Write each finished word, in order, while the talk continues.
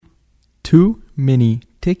too many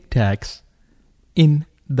Tic Tacs in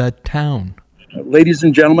the town. Ladies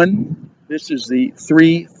and gentlemen, this is the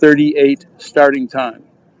 3:38 starting time.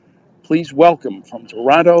 Please welcome from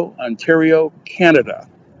Toronto, Ontario, Canada,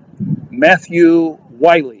 Matthew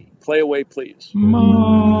Wiley. Play away, please. I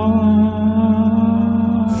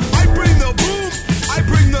bring the boom, I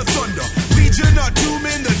bring the thunder. Legion of doom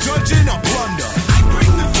in the dungeon of plunder. I bring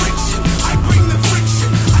the friction, I bring the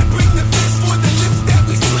friction. I bring the fist for the lips that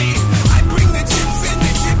we split. I bring the chips and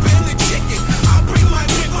the dip and the chicken. I'll bring my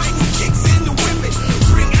whip, my new kicks and the women.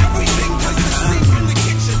 Bring everything cause the sing from the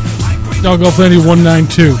kitchen. I bring Dog Golf Lady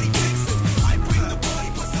 192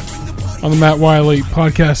 on the Matt Wiley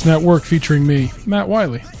Podcast Network featuring me, Matt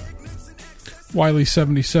Wiley.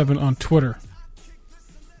 Wiley77 on Twitter.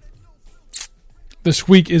 This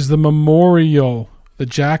week is the Memorial, the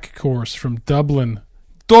Jack course from Dublin,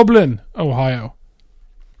 Ohio.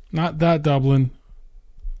 Not that Dublin,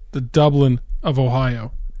 the Dublin of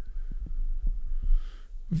Ohio.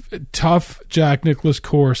 Tough Jack Nicklaus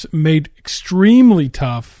course, made extremely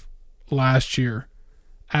tough last year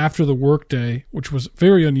after the workday, which was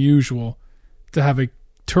very unusual to have a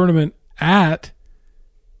tournament at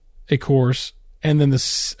a course and then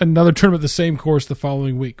another tournament the same course the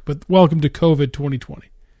following week. But welcome to COVID 2020.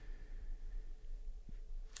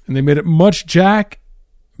 And they made it much Jack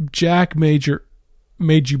made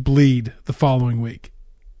you bleed the following week.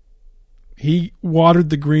 He watered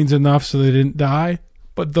the greens enough so they didn't die,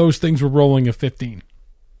 but those things were rolling a 15.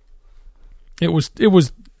 It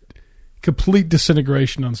was complete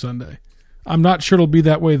disintegration on Sunday. I'm not sure it'll be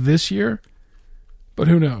that way this year, but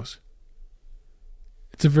who knows?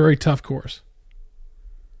 It's a very tough course.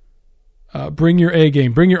 Bring your A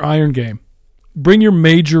game. Bring your iron game. Bring your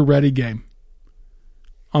major ready game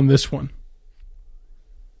on this one.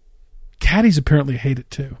 Caddies apparently hate it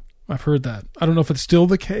too. I've heard that. I don't know if it's still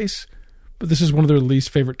the case, but this is one of their least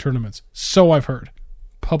favorite tournaments. So I've heard.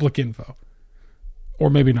 Public info. Or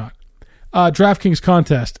maybe not. DraftKings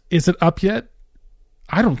contest. Is it up yet?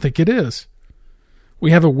 I don't think it is.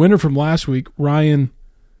 We have a winner from last week, Ryan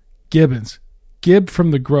Gibbons. Gibb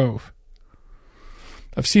from the Grove.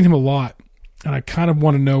 I've seen him a lot, and I kind of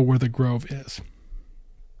want to know where the Grove is.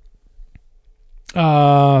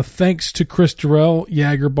 Thanks to Chris Durrell,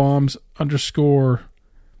 Jagerbombs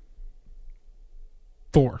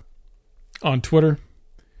 _4 on Twitter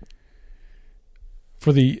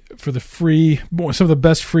for the free, some of the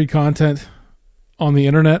best free content on the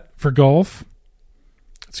internet for golf.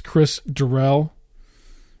 It's Chris Durrell.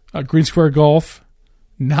 Green Square Golf,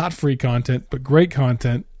 not free content, but great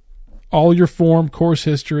content. All your form, course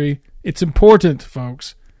history. It's important,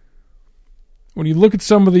 folks. When you look at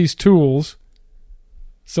some of these tools,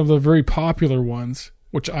 some of the very popular ones,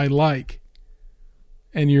 which I like,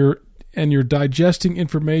 and you're digesting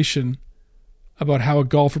information about how a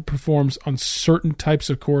golfer performs on certain types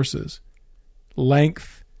of courses,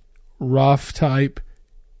 length, rough type,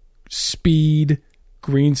 speed,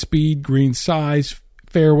 green size,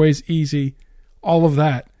 fairways easy, all of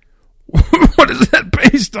that. What is that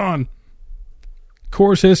based on?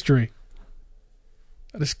 Course history.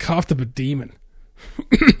 I just coughed up a demon.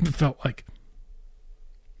 It felt like.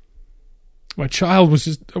 My child was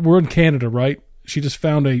just, we're in Canada, right? She just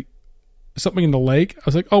found something in the lake. I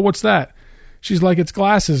was like, oh, what's that? She's like, it's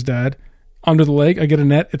glasses, Dad. Under the lake, I get a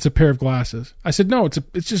net, it's a pair of glasses. I said, no,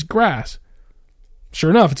 it's just grass. Sure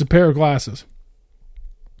enough, it's a pair of glasses.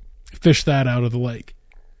 Fish that out of the lake.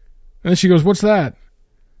 And then she goes, what's that?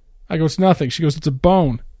 I go, it's nothing. She goes, it's a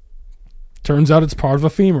bone. Turns out it's part of a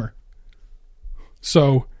femur.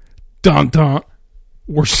 So, dun,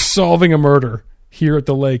 we're solving a murder here at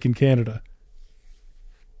the lake in Canada.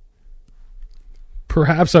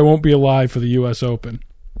 Perhaps I won't be alive for the U.S. Open.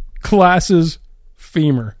 Glasses,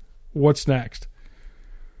 femur. What's next?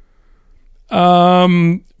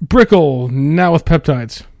 Brickle, now with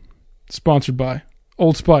peptides. Sponsored by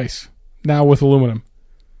Old Spice, now with aluminum.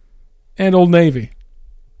 And Old Navy.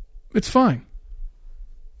 It's fine.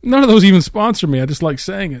 None of those even sponsor me. I just like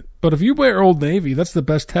saying it. But if you wear Old Navy, that's the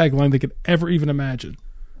best tagline they could ever even imagine.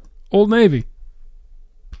 Old Navy.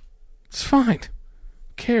 It's fine.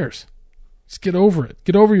 Who cares? Just get over it.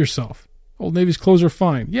 Get over yourself. Old Navy's clothes are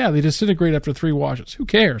fine. Yeah, they disintegrate after 3 washes. Who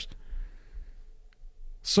cares?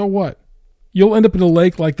 So what? You'll end up in a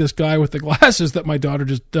lake like this guy with the glasses that my daughter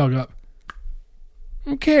just dug up.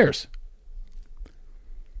 Who cares?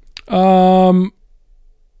 And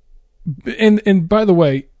by the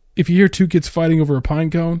way, if you hear 2 kids fighting over a pine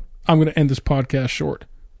cone, I'm going to end this podcast short.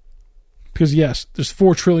 Because yes, there's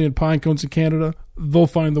 4 trillion pine cones in Canada. They'll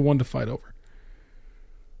find the one to fight over.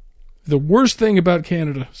 The worst thing about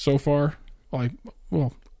Canada so far,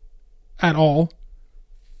 well, at all.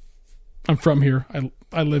 I'm from here.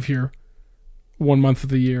 I live here 1 month of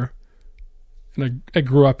the year. And I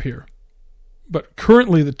grew up here. But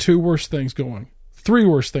currently the three worst things going.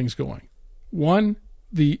 1,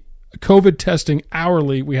 the COVID testing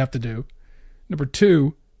hourly we have to do. Number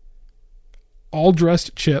 2, all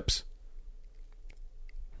dressed chips.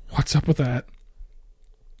 What's up with that?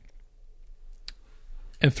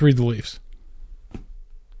 And 3, the Leafs.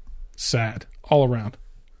 Sad. All around.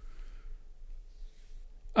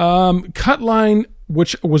 Cutline,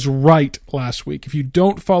 which was right last week. If you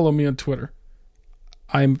don't follow me on Twitter,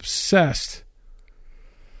 I'm obsessed.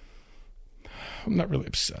 I'm not really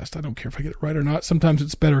obsessed. I don't care if I get it right or not. Sometimes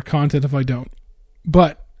it's better content if I don't.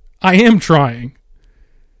 But I am trying.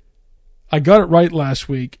 I got it right last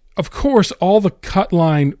week. Of course, all the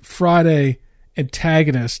Cutline Friday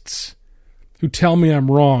antagonists who tell me I'm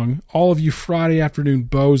wrong, all of you Friday afternoon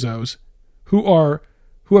bozos who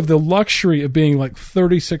have the luxury of being like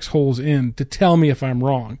 36 holes in to tell me if I'm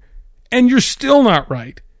wrong, and you're still not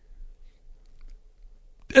right.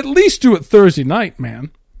 At least do it Thursday night,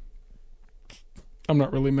 man. I'm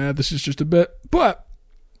not really mad. This is just a bit. But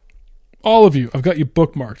all of you, I've got you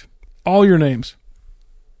bookmarked. All your names.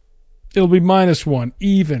 It'll be -1.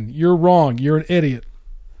 Even. You're wrong. You're an idiot.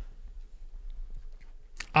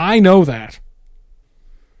 I know that.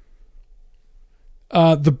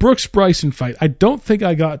 The Brooks Bryson fight. I don't think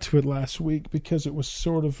I got to it last week because it was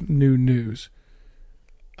sort of new news.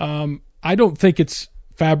 I don't think it's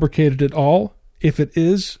fabricated at all. If it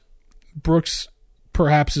is, Brooks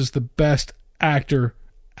perhaps is the best actor,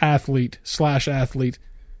 athlete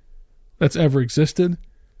that's ever existed.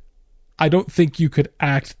 I don't think you could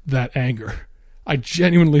act that anger. I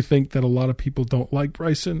genuinely think that a lot of people don't like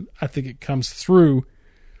Bryson. I think it comes through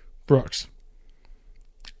Brooks.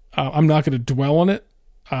 I'm not going to dwell on it.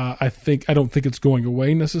 I don't think it's going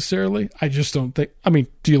away necessarily. I just don't think. I mean,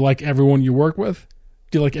 do you like everyone you work with?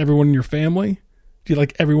 Do you like everyone in your family? Do you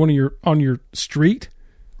like everyone on your street?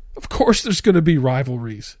 Of course, there's going to be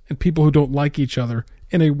rivalries and people who don't like each other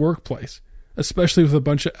in a workplace, especially with a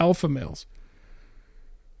bunch of alpha males.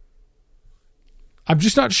 I'm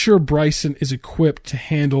just not sure Bryson is equipped to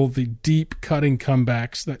handle the deep cutting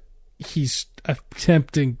comebacks that he's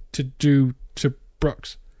attempting to do to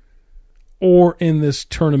Brooks, or in this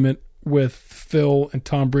tournament with Phil and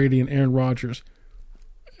Tom Brady and Aaron Rodgers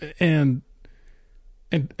and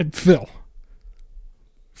Phil.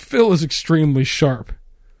 Phil is extremely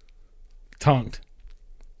sharp-tongued,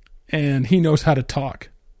 and he knows how to talk,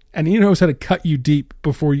 and he knows how to cut you deep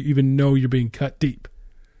before you even know you're being cut deep.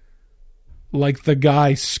 Like the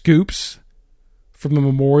guy Scoops from the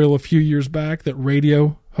Memorial a few years back, that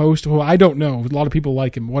radio host, who I don't know, a lot of people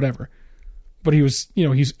like him, whatever. But he was,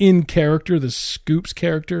 he's in character, the Scoops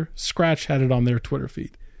character. Scratch had it on their Twitter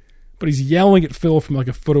feed. But he's yelling at Phil from like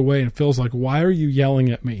a foot away, and Phil's like, "Why are you yelling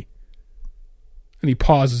at me?" And he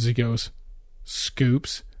pauses, he goes,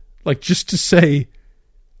 "Scoops." Like, just to say,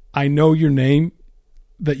 I know your name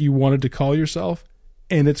that you wanted to call yourself,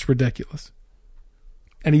 and it's ridiculous.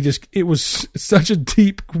 And it was such a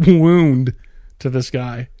deep wound to this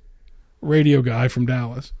guy, radio guy from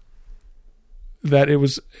Dallas, that it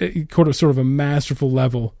was sort of a masterful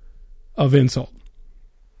level of insult.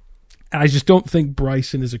 And I just don't think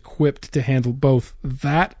Bryson is equipped to handle both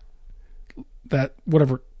that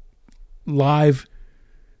whatever live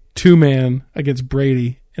 2-man against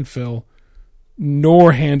Brady and Phil,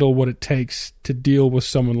 nor handle what it takes to deal with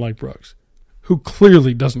someone like Brooks, who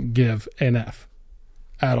clearly doesn't give an F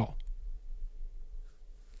at all.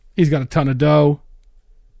 He's got a ton of dough.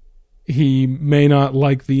 He may not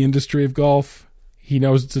like the industry of golf. He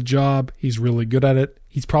knows it's a job. He's really good at it.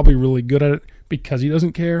 He's probably really good at it because he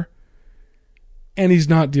doesn't care. And he's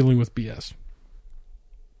not dealing with BS.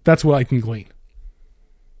 That's what I can glean.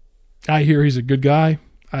 I hear he's a good guy.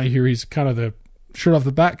 I hear he's kind of the shirt off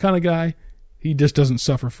the back kind of guy. He just doesn't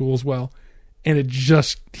suffer fools well. And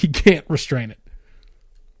he can't restrain it.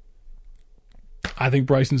 I think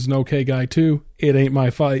Bryson's an okay guy too. It ain't my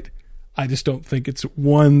fight. I just don't think it's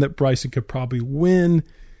one that Bryson could probably win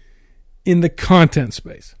in the content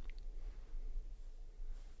space.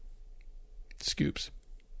 Scoops.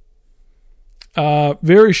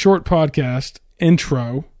 Very short podcast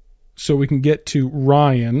intro so we can get to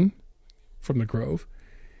Ryan from the Grove.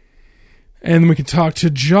 And then we can talk to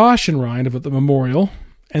Josh and Ryan about the Memorial.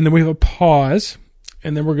 And then we have a pause.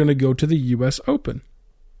 And then we're going to go to the U.S. Open,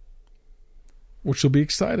 which will be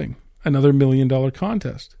exciting. Another $1 million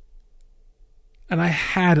contest. And I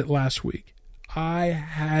had it last week. I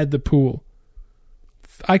had the pool.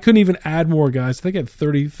 I couldn't even add more guys. I think I had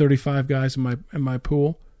 30, 35 guys in my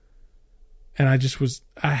pool. And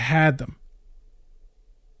I had them.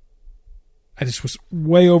 I just was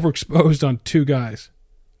way overexposed on two guys.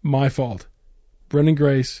 My fault. Brendan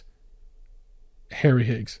Grace, Harry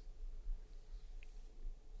Higgs.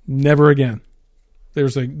 Never again.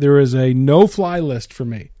 There is a no-fly list for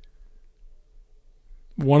me.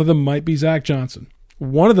 One of them might be Zach Johnson.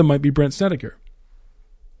 One of them might be Brent Snedeker.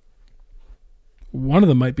 One of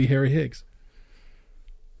them might be Harry Higgs.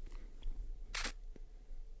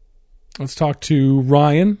 Let's talk to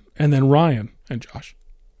Ryan, and then Ryan and Josh.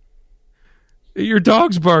 Your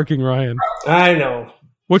dog's barking, Ryan. I know.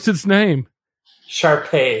 What's its name?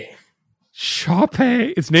 Sharpay.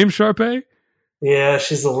 Sharpay? It's named Sharpay? Yeah,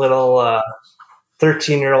 she's a little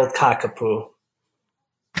 13-year-old cockapoo.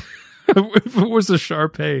 If it was a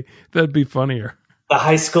Sharpay, that'd be funnier. The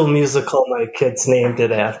High School Musical my kids named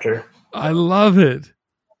it after. I love it.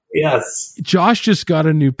 Yes. Josh just got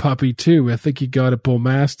a new puppy, too. I think he got a Bull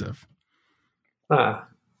Mastiff. Huh.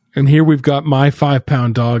 And here we've got my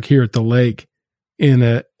 5-pound dog here at the lake in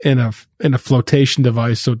a flotation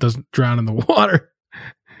device so it doesn't drown in the water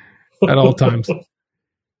at all times.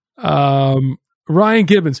 Ryan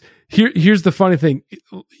Gibbons, here's the funny thing.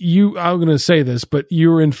 I'm going to say this, but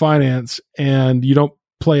you were in finance and you don't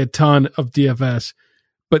play a ton of DFS,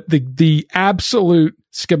 but the absolute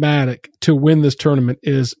schematic to win this tournament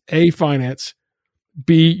is A, finance,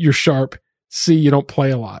 B, you're sharp, C, you don't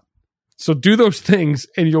play a lot. So do those things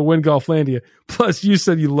and you'll win Golflandia. Plus, you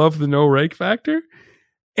said you love the no rake factor.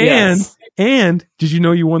 Yes. And did you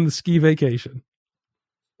know you won the ski vacation?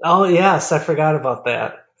 Oh, yes. I forgot about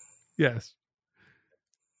that. Yes.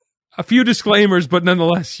 A few disclaimers, but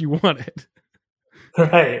nonetheless, you won it.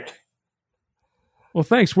 Right. Well,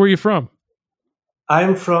 thanks. Where are you from?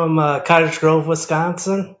 I'm from Cottage Grove,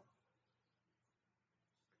 Wisconsin.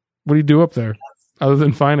 What do you do up there other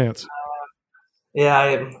than finance? Yeah,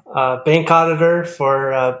 I'm a bank auditor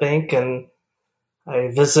for a bank, and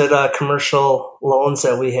I visit commercial loans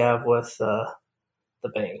that we have with the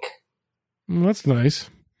bank. Well, that's nice.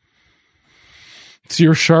 So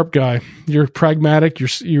you're a sharp guy. You're pragmatic.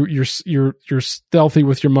 You're stealthy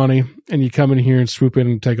with your money, and you come in here and swoop in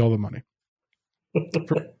and take all the money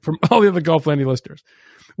from all the other Golflandia listeners.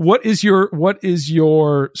 What is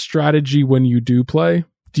your strategy when you do play?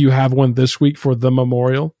 Do you have one this week for the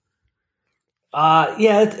Memorial?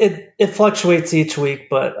 Yeah, it fluctuates each week,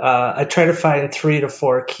 but I try to find 3 to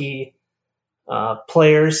 4 key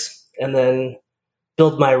players and then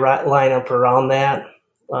build my lineup around that.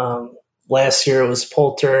 Last year it was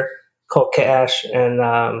Poulter, Kokash,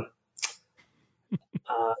 and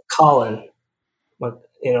Colin. But,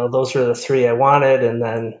 those were the 3 I wanted, and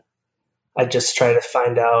then I just try to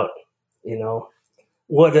find out,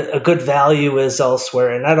 what a good value is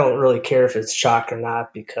elsewhere, and I don't really care if it's chalk or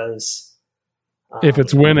not because. If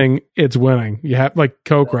it's winning, it's winning. You have like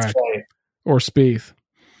Kokrak right. or Spieth.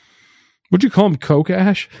 Would you call him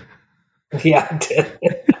Kokash? Yeah, I did.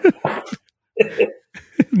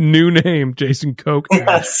 New name, Jason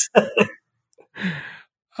Kokash.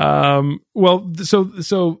 Yes. Well,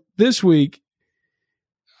 so this week,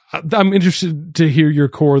 I'm interested to hear your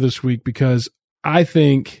core this week because I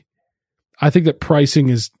think that pricing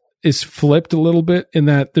is flipped a little bit in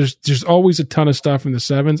that there's always a ton of stuff in the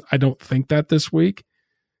 7s. I don't think that this week.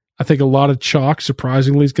 I think a lot of chalk,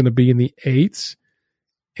 surprisingly, is going to be in the 8s.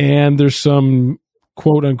 And there's some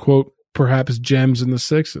quote unquote, perhaps gems in the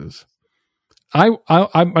 6s. I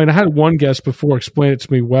had one guest before explain it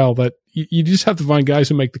to me well that you just have to find guys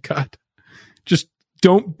who make the cut. Just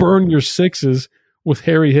don't burn your 6s with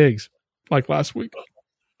Harry Higgs like last week.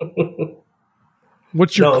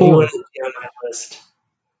 What's your core? He wouldn't be on my list.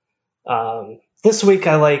 This week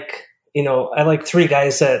I like 3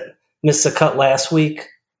 guys that missed the cut last week.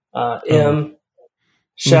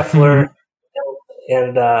 Scheffler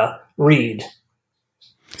and Reed.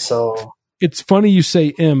 So it's funny you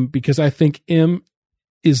say M because I think M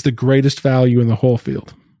is the greatest value in the whole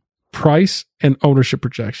field. Price and ownership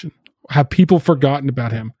projection. Have people forgotten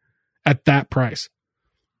about him at that price?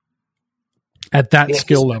 At that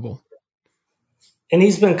skill level. And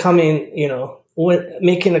he's been coming,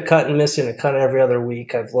 making a cut and missing a cut every other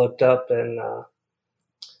week. I've looked up and,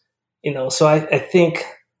 so I think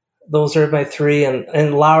those are my 3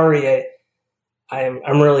 and Lowry,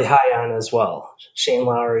 I'm really high on as well. Shane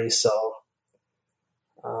Lowry. So,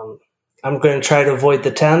 I'm going to try to avoid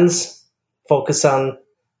the 10s, focus on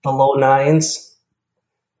the low 9s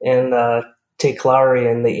and, take Lowry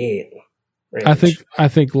in the 8 range. I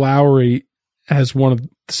think Lowry has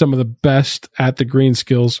some of the best at the green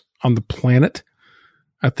skills on the planet.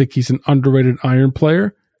 I think he's an underrated iron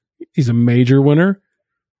player. He's a major winner.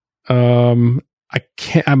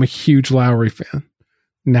 I'm a huge Lowry fan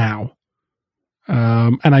now.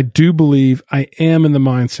 And I do believe I am in the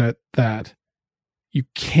mindset that you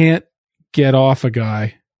can't get off a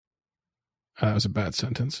guy. That was a bad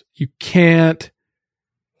sentence. You can't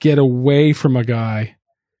get away from a guy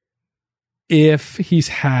if he's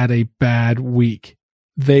had a bad week.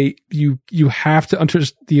 You have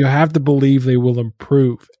to you have to believe they will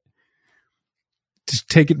improve. Just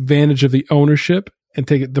take advantage of the ownership and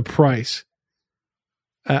take the price.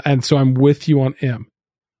 And so I'm with you on him.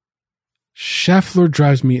 Scheffler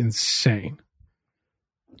drives me insane.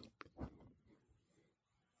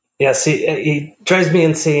 Yeah, see, he drives me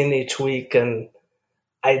insane each week, and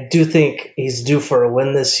I do think he's due for a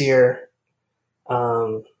win this year.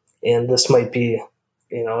 And this might be,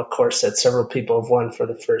 a course that several people have won for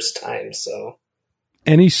the first time. So,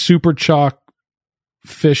 any super chalk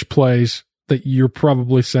fish plays that you're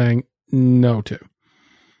probably saying no to?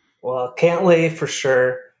 Well, Cantlay for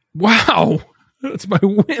sure. Wow, that's my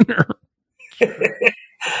winner.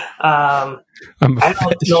 I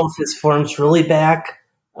don't know if his form's really back.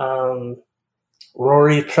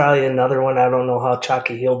 Rory probably another one. I don't know how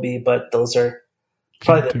chalky he'll be, but those are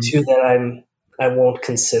probably the two that I won't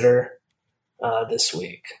consider this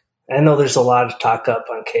week. I know there's a lot of talk up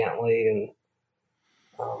on Cantlay, and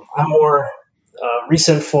I'm more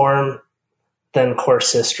recent form than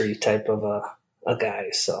course history type of a guy.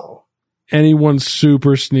 So anyone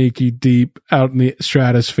super sneaky deep out in the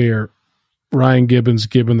stratosphere, Ryan Gibbons,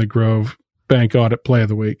 Gibbon the Grove, bank audit play of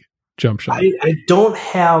the week, jump shot. I don't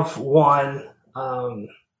have one that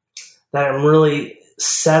I'm really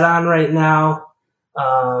set on right now.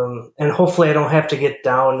 And hopefully I don't have to get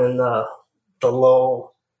down in the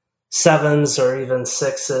low 7s or even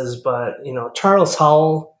 6s, but Charles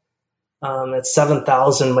Howell at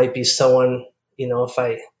 7,000 might be someone, if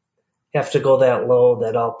I have to go that low,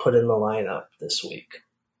 that I'll put in the lineup this week.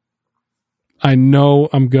 I know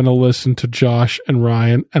I'm going to listen to Josh and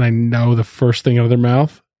Ryan, and I know the first thing out of their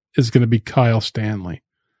mouth is going to be Kyle Stanley.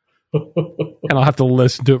 And I'll have to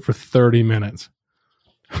listen to it for 30 minutes.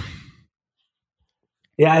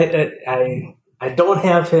 Yeah, I don't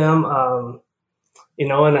have him, and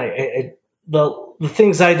the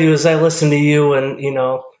things I do is I listen to you, and,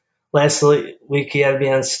 last week you had me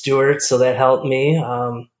on Stewart, so that helped me.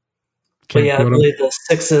 But yeah, I believe the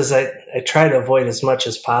 6s I try to avoid as much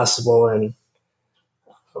as possible, and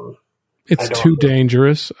it's too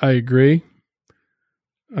dangerous. I agree.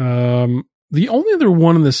 The only other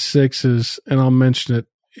one in the 6s, and I'll mention it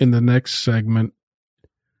in the next segment,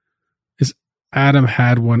 is Adam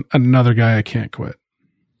Hadwin, another guy I can't quit.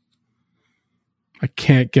 I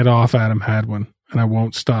can't get off Adam Hadwin, and I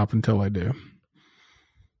won't stop until I do.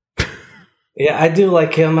 Yeah, I do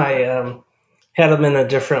like him. I had him in a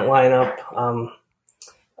different lineup,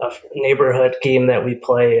 a neighborhood game that we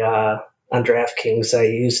play on DraftKings. I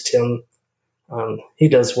used him. He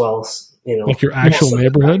does well, Like your actual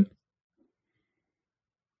neighborhood?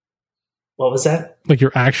 What was that? Like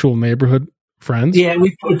your actual neighborhood friends? Yeah,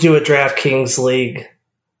 we do a DraftKings league.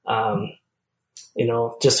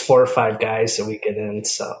 Just 4 or 5 guys that we get in.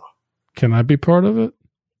 So, can I be part of it?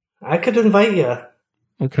 I could invite you.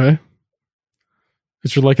 Okay.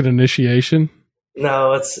 Is there like an initiation?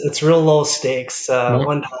 No, it's real low stakes.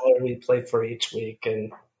 $1 we play for each week,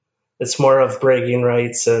 and it's more of bragging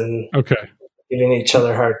rights and giving each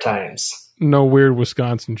other hard times. No weird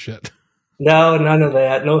Wisconsin shit. No, none of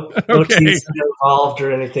that. No teams involved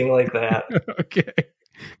or anything like that. Okay.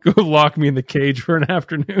 Go lock me in the cage for an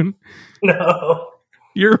afternoon. No.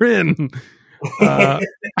 You're in. All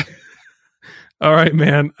right,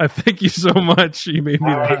 man. I thank you so much. You made me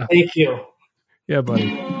laugh. Thank you. Yeah, buddy.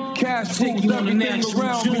 Cash take you on the next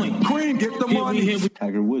round. Cream, get the money.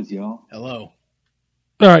 Tiger Woods, y'all. Hello.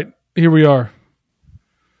 All right. Here we are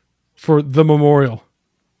for the memorial,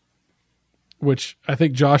 which I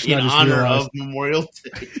think Josh and I just realized. In honor realized. of Memorial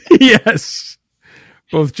Day. Yes.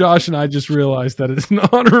 Both Josh and I just realized that it's in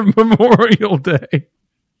honor of Memorial Day.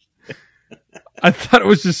 I thought it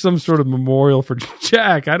was just some sort of memorial for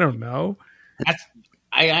Jack. I don't know.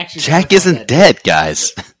 Jack isn't dead,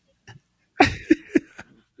 guys.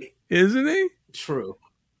 Isn't he? True.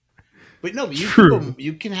 But no, but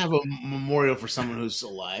you can have a memorial for someone who's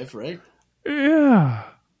alive, right? Yeah.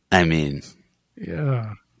 I mean.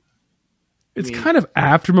 Yeah. It's kind of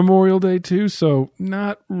after Memorial Day, too, so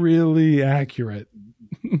not really accurate.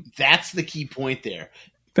 That's the key point there.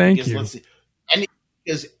 Thank you. And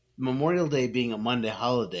because Memorial Day being a Monday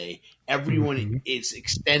holiday, everyone is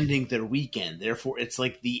extending their weekend. Therefore, it's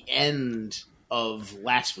like the end of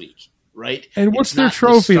last week, right? And what's their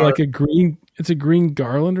trophy? Like a green? It's a green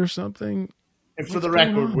garland or something. And for the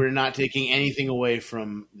record, we're not taking anything away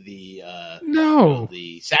from the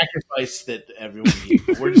the sacrifice that everyone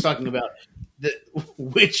gave. We're just talking about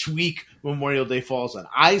which week Memorial Day falls on.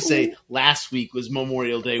 I say last week was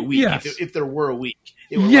Memorial Day week. Yes. If there were a week,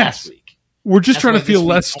 it was last week. We're just trying to feel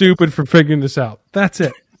less stupid for figuring this out. That's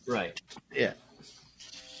it. Right. Yeah.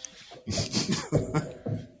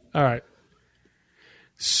 All right.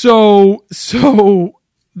 So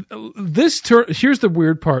this here's the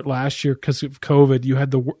weird part. Last year, because of COVID, you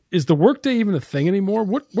had is the workday even a thing anymore?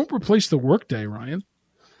 What replaced the workday, Ryan?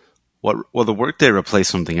 Well, the workday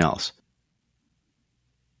replaced something else.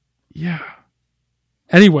 Yeah.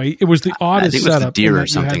 Anyway, it was the oddest I think it was setup. the deer or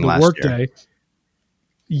something last year.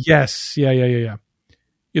 Yes. Yeah. You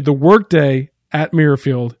had the workday at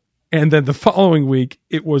Muirfield, and then the following week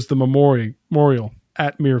it was the Memorial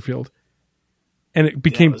at Muirfield, and it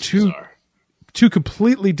became two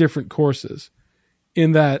completely different courses.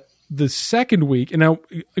 In that the second week, and now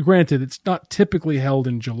granted, it's not typically held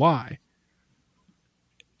in July,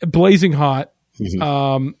 blazing hot,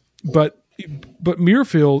 but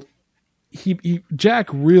Muirfield. Jack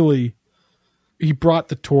really brought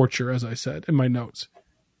the torture, as I said in my notes.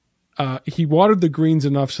 He watered the greens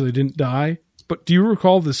enough so they didn't die. But do you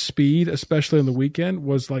recall the speed, especially on the weekend,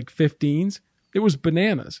 was like 15s? It was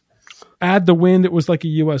bananas. Add the wind, it was like a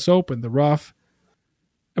U.S. Open, the rough.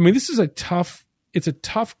 I mean, this is a tough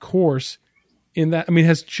course in that, I mean, it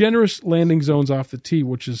has generous landing zones off the tee,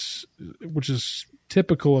 which is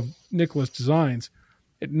typical of Nicklaus designs.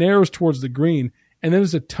 It narrows towards the green, and then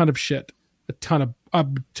there's a ton of shit. A ton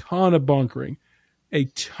of bunkering, a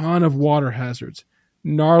ton of water hazards,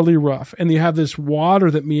 gnarly rough, and you have this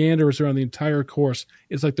water that meanders around the entire course.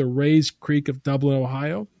 It's like the Rays Creek of Dublin,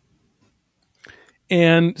 Ohio,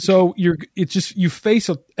 and so you face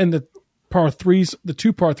and the par threes, the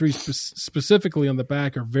two par threes specifically on the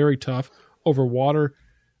back are very tough over water.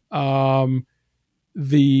 The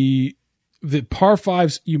par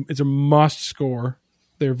fives, it's a must score.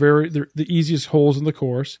 They're the easiest holes in the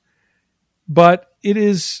course. But it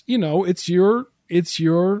is, it's your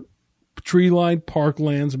tree-lined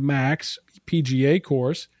Parklands Max PGA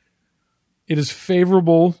course. It is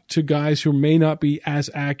favorable to guys who may not be as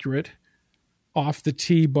accurate off the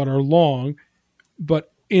tee but are long,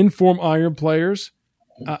 but in-form iron players,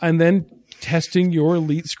 and then testing your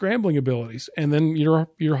elite scrambling abilities, and then your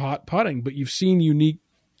hot putting. But you've seen unique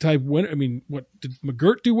type winner. I mean, what did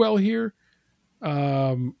McGirt do well here?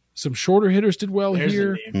 Some shorter hitters did well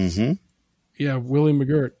here. Yeah, Willie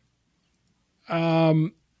McGirt.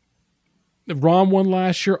 Rahm won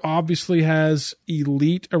last year, obviously has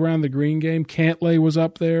elite around the green game. Cantlay was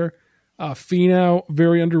up there. Finau,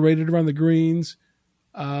 very underrated around the greens.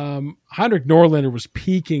 Heinrich Norlander was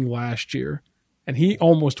peaking last year, and he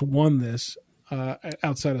almost won this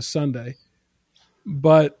outside of Sunday.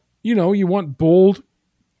 But, you want bold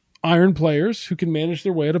iron players who can manage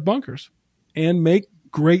their way out of bunkers and make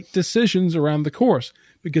great decisions around the course.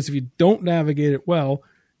 Because if you don't navigate it well,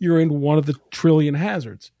 you're in one of the trillion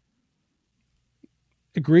hazards.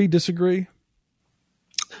 Agree, disagree?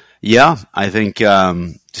 Yeah, I think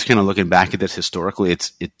just kind of looking back at this historically,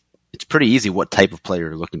 it's pretty easy what type of player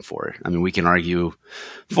you're looking for. I mean, we can argue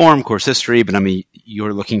form, course history, but I mean,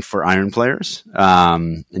 you're looking for iron players,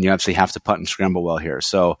 and you obviously have to putt and scramble well here.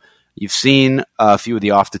 So you've seen a few of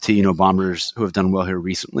the off the tee, bombers who have done well here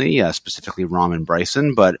recently, specifically Rahm and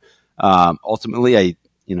Bryson, but ultimately, I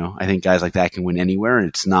think guys like that can win anywhere, and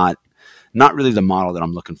it's not really the model that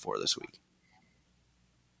I'm looking for this week.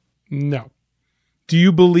 No. Do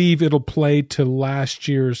you believe it'll play to last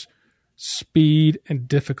year's speed and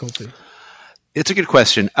difficulty? It's a good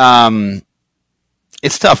question.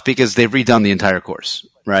 It's tough because they've redone the entire course,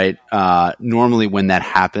 right? Normally when that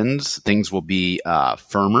happens, things will be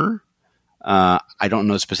firmer. I don't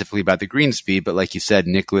know specifically about the green speed, but like you said,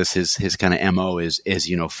 Nicklaus, his kind of MO is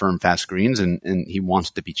firm, fast greens, and he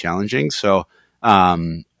wants to be challenging. So,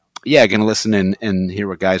 going to listen and hear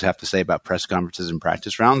what guys have to say about press conferences and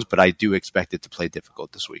practice rounds, but I do expect it to play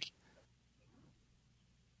difficult this week.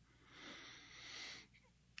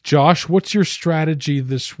 Josh, what's your strategy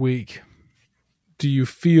this week? Do you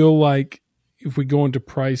feel like, if we go into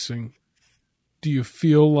pricing, do you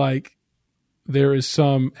feel like there is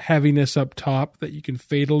some heaviness up top that you can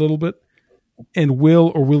fade a little bit? And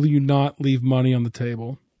will or will you not leave money on the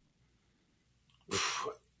table?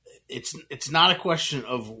 It's not a question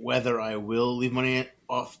of whether I will leave money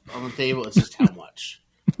off on the table. It's just how much.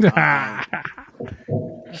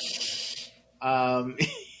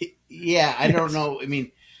 Yeah, I don't know. I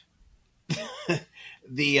mean,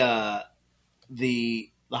 the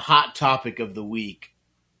hot topic of the week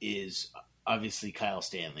is obviously Kyle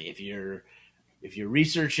Stanley. If you're if you're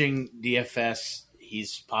researching DFS,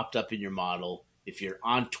 he's popped up in your model. If you're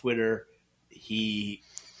on Twitter, you've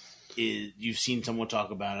seen someone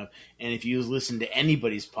talk about him. And if you listen to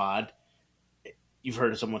anybody's pod, you've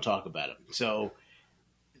heard someone talk about him. So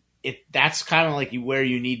that's kind of like where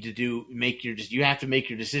you need to you have to make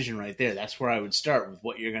your decision right there. That's where I would start with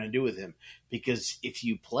what you're going to do with him. Because if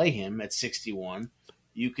you play him at 61,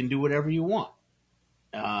 you can do whatever you want.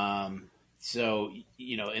 So,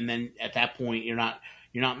 and then at that point, you're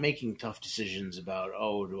not making tough decisions about,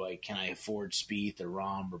 can I afford Spieth or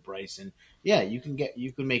Rahm or Bryson? Yeah, you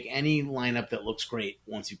can make any lineup that looks great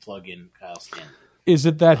once you plug in Kyle Stanley. Is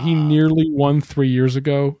it that he nearly won 3 years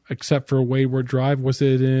ago, except for a wayward drive? Was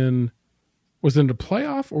it in a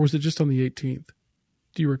playoff, or was it just on the 18th?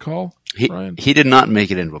 Do you recall, Ryan? He did not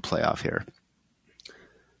make it into a playoff here.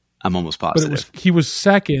 I'm almost positive. But he was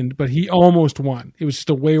second, but he almost won. It was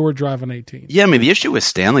just a wayward drive on 18. Yeah, I mean, the issue with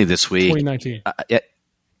Stanley this week... 2019.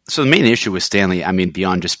 So the main issue with Stanley, I mean,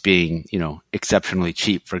 beyond just being, exceptionally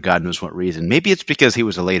cheap for God knows what reason, maybe it's because he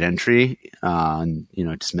was a late entry, and,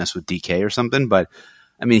 just mess with DK or something. But,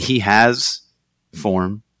 I mean, he has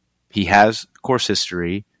form. He has course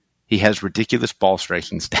history. He has ridiculous ball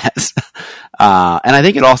striking stats. And I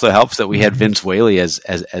think it also helps that we had Vince Whaley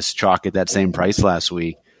as chalk at that same price last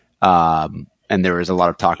week. And there was a lot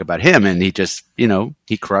of talk about him, and he just,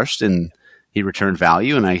 he crushed and he returned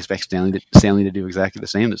value, and I expect Stanley to do exactly the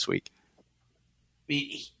same this week.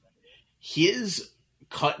 His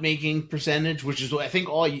cut making percentage, which is what I think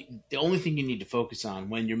the only thing you need to focus on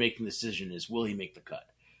when you're making the decision is, will he make the cut?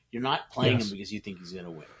 You're not playing him because you think he's going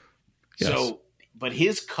to win. Yes. So, but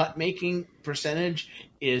his cut making percentage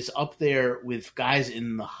is up there with guys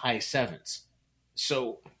in the high sevens.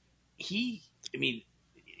 So he's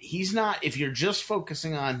not, if you're just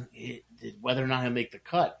focusing on whether or not he'll make the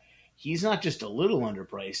cut, he's not just a little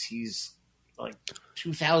underpriced. He's like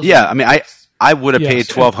 $2,000. Yeah, I mean, I would have paid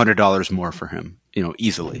 $1,200 more for him,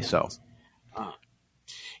 easily. So,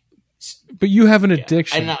 but you have an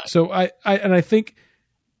addiction. So I think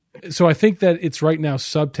that it's right now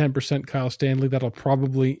sub 10% Kyle Stanley. That'll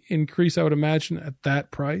probably increase, I would imagine, at that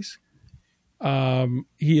price.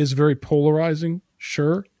 He is very polarizing,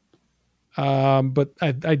 sure. But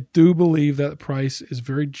I do believe that price is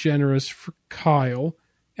very generous for Kyle.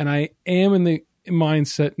 And I am in the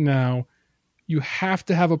mindset now, you have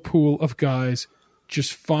to have a pool of guys.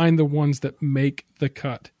 Just find the ones that make the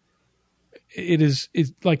cut. It's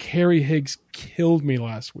like Harry Higgs killed me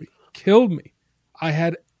last week. Killed me. I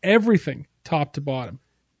had everything top to bottom.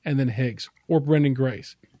 And then Higgs or Brendan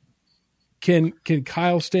Grace. Can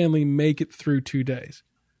Kyle Stanley make it through 2 days?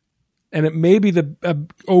 And it may be the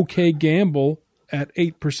okay gamble at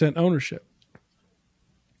 8% ownership.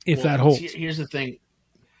 If that holds. Here's the thing.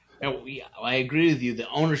 I agree with you. The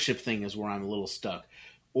ownership thing is where I'm a little stuck.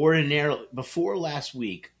 Ordinarily, before last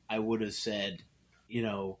week, I would have said,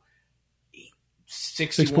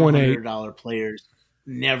 $6,100 players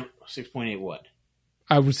never 6.8 what?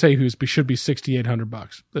 I would say should be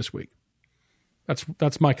 $6,800 this week.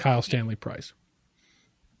 That's my Kyle Stanley price.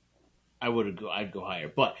 I'd go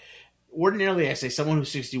higher, but ordinarily I say someone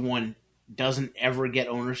who's 61 doesn't ever get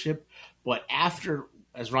ownership. But after,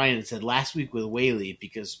 as Ryan had said last week with Whaley,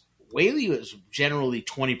 because Whaley was generally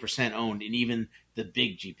 20% owned in even the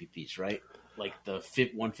big GPPs, right? Like the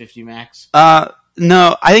 150 max.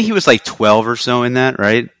 No, I think he was like 12 or so in that,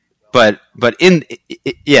 right? But in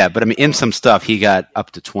some stuff he got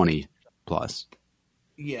up to 20 plus.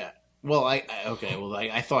 Yeah. Well, I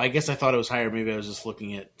guess I thought it was higher. Maybe I was just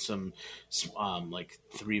looking at some like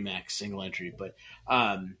 3 max single entry, but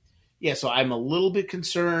so I'm a little bit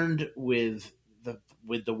concerned with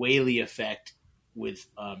the Whaley effect with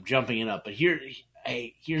jumping it up. But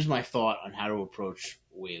here's my thought on how to approach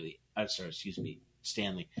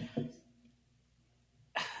Stanley.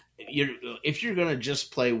 If you're gonna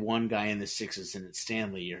just play one guy in the sixes and it's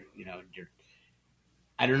Stanley,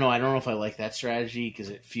 I don't know. I don't know if I like that strategy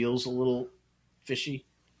because it feels a little fishy.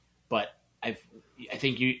 But I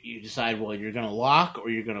think you decide, well, you're going to lock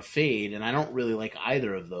or you're going to fade, and I don't really like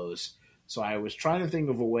either of those. So I was trying to think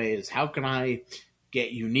of a way is how can I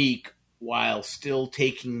get unique while still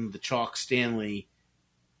taking the chalk Stanley,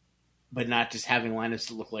 but not just having lineups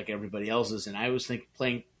that look like everybody else's. And I was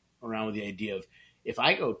playing around with the idea of if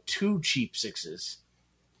I go 2 cheap sixes,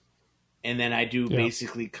 and then I do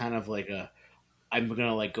basically kind of like I'm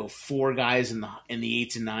gonna like go 4 guys in the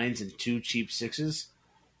 8s and 9s and 2 cheap sixes.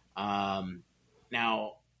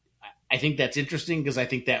 Now, I think that's interesting because I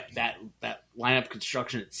think that lineup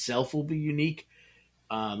construction itself will be unique.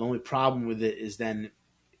 The only problem with it is then,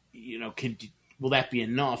 will that be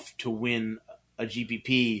enough to win a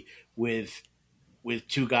GPP with with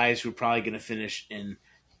two guys who are probably going to finish in,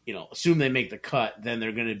 assume they make the cut, then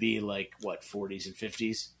they're going to be like 40s and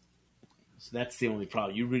 50s. So that's the only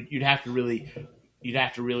problem. You'd have to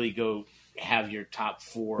really go have your top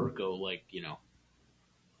four go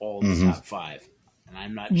all the top five, and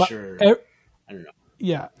I'm not sure. I don't know.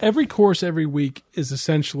 Yeah, every course every week is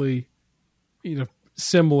essentially,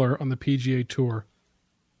 similar on the PGA Tour.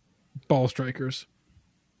 Ball strikers,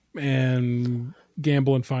 and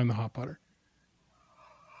gamble and find the hot putter.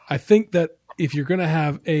 I think that if you're going to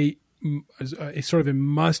have a sort of a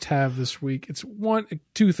must-have this week, it's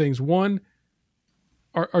two things. One,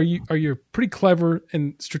 are you pretty clever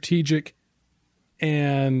and strategic,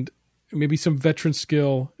 and maybe some veteran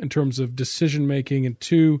skill in terms of decision making, and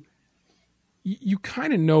two, you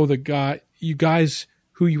kind of know you guys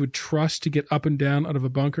who you would trust to get up and down out of a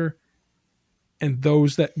bunker, and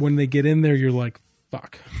those that when they get in there, you're like,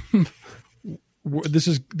 fuck, this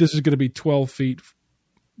is going to be 12 feet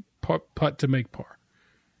putt to make par.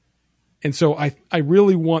 And so I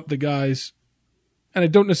really want the guys, and I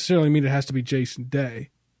don't necessarily mean it has to be Jason Day,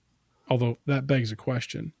 although that begs a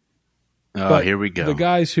question. Oh, but here we go. The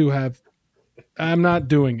guys who I'm not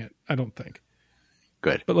doing it, I don't think.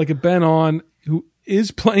 Good. But like a Ben On, who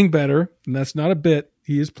is playing better, and that's not a bit,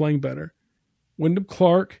 he is playing better. Wyndham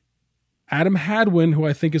Clark, Adam Hadwin, who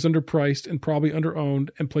I think is underpriced and probably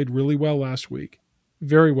underowned and played really well last week.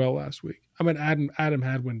 Very well last week. I'm an Adam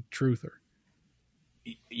Hadwin truther.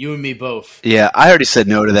 You and me both. Yeah, I already said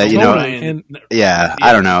no to that.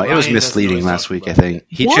 I don't know. It was Ryan misleading last week, I about think.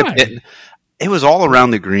 He Why? chipped it. It was all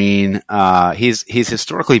around the green. He's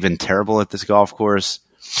historically been terrible at this golf course.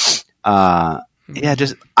 I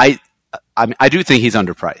do think he's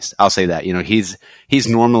underpriced. I'll say that. He's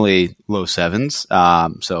normally low sevens.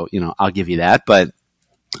 So I'll give you that. But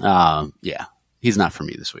he's not for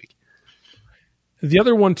me this week. The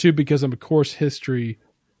other one too, because I'm a course history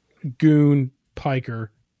goon,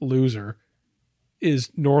 piker, loser,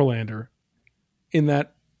 is Norlander. In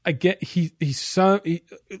that I get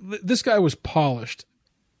this guy was polished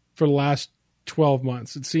for the last 12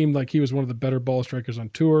 months. It seemed like he was one of the better ball strikers on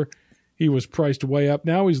tour. He was priced way up.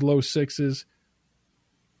 Now he's low sixes.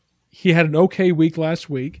 He had an okay week last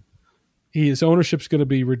week. His ownership's going to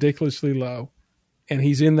be ridiculously low, and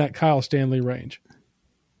he's in that Kyle Stanley range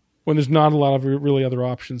when there's not a lot of really other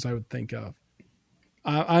options I would think of.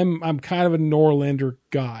 I'm kind of a Norlander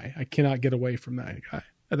guy. I cannot get away from that guy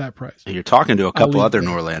at that price. You're talking to a couple other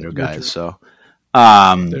Norlander guys, so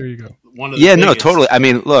there you go. Totally. I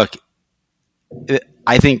mean, look,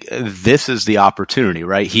 I think this is the opportunity,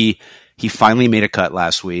 right? He finally made a cut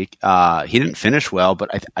last week. He didn't finish well,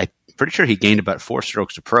 but I'm pretty sure he gained about 4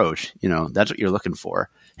 strokes approach. That's what you're looking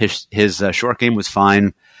for. His short game was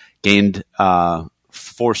fine, gained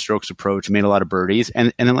 4 strokes approach, made a lot of birdies,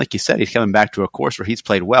 and then like you said, he's coming back to a course where he's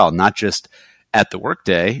played well, not just at the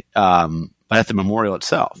workday, but at the Memorial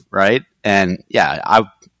itself, right? And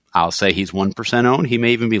I'll say he's 1% owned. He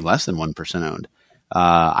may even be less than 1% owned.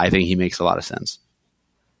 I think he makes a lot of sense.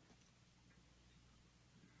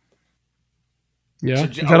 Yeah, so,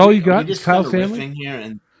 is that all you got? Kyle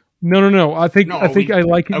Stanley? No. I think I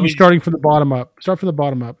like you starting from the bottom up. Start from the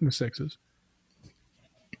bottom up in the sixes.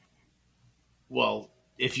 Well,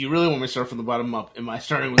 if you really want me to start from the bottom up, am I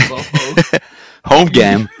starting with Bo Hoag? Home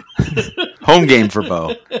game. Home game for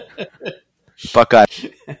Bo. Buckeye.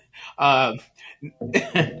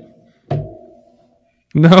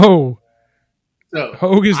 No. So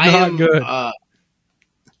Hoag is not good.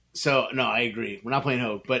 No, I agree. We're not playing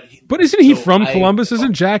Hoag, but isn't he from Columbus?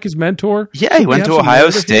 Isn't Jack his mentor? Yeah, he went to Ohio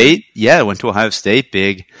State. Yeah, went to Ohio State.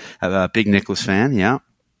 Big Nicklaus fan. Yeah.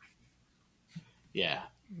 Yeah.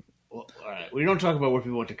 Well, all right. We don't talk about where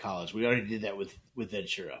people went to college. We already did that with Ed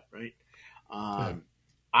Sheeran, right?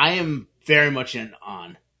 I am very much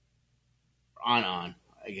on. I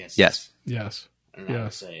guess. Yes. I don't know how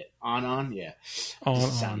to say it. On, yeah.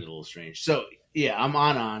 On. Sounded a little strange. So yeah, I'm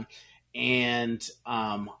on, and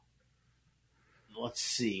let's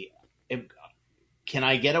see. Can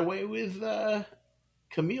I get away with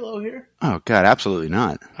Camilo here? Oh God, absolutely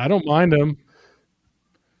not. I don't mind him.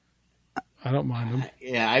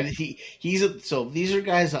 Yeah, so these are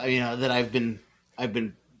guys that I've been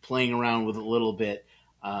playing around with a little bit.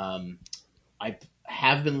 I'm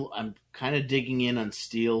kind of digging in on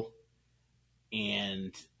Steele,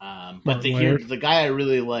 and but the guy I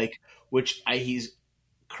really like, which he's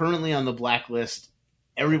currently on the blacklist.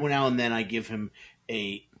 Every now and then I give him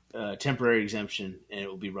a temporary exemption, and it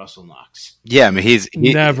will be Russell Knox. Yeah, I mean he's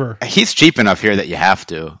cheap enough here that you have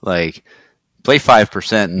to play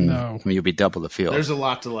 5%, and you'll be double the field. There's a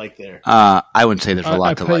lot to like there. I wouldn't say there's a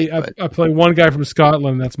lot to like. I play one guy from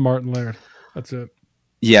Scotland. That's Martin Laird. That's it.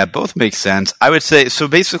 Yeah, both make sense. I would say so.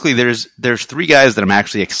 Basically, there's 3 guys that I'm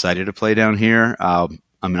actually excited to play down here. I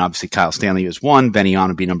mean, obviously Kyle Stanley is 1, Benny On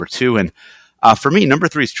would be number 2, and for me, number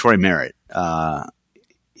 3 is Troy Merritt.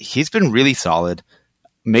 He's been really solid,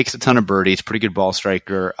 makes a ton of birdies, pretty good ball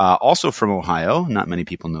striker. Also from Ohio, not many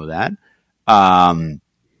people know that, and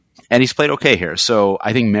he's played okay here. So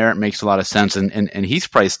I think Merritt makes a lot of sense, and he's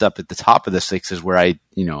priced up at the top of the 6s, where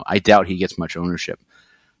I doubt he gets much ownership.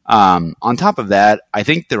 On top of that, I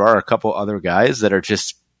think there are a couple other guys that are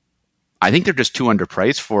I think they're just too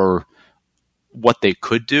underpriced for what they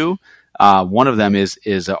could do. One of them is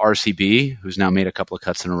RCB, who's now made a couple of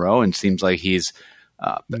cuts in a row and seems like he's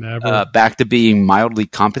back to being mildly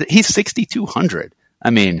competent. He's 6,200. I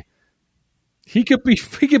mean, he could be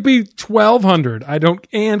 1,200.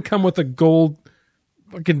 And come with a gold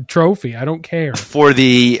fucking trophy. I don't care.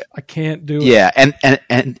 I can't do it. Yeah, and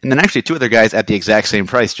then actually 2 other guys at the exact same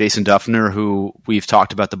price. Jason Duffner, who we've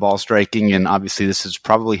talked about the ball striking, and obviously this is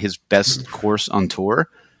probably his best course on tour.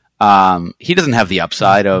 He doesn't have the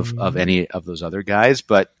upside of any of those other guys,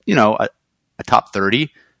 but a top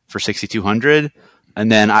 30 for 6,200.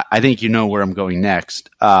 And then I think where I'm going next.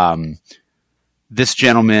 This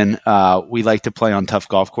gentleman, we like to play on tough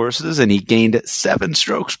golf courses, and he gained 7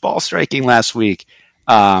 strokes ball striking last week.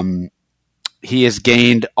 He has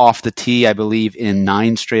gained off the tee, I believe, in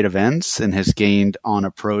 9 straight events, and has gained on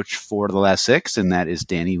approach 4 of the last 6, and that is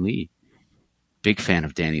Danny Lee. Big fan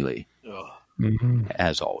of Danny Lee,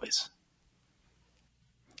 as always.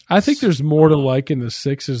 I think there's more to like in the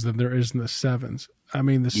 6s than there is in the 7s. I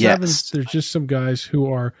mean, the 7s, there's just some guys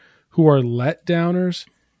who are letdowners.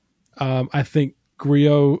 I think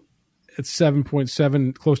Griot at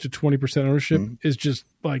 7.7, close to 20% ownership, is just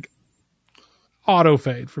like auto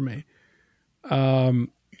fade for me.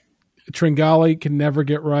 Tringali can never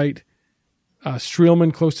get right.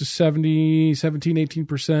 Streelman close to 17,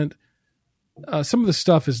 18%. Some of the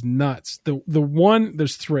stuff is nuts. The one,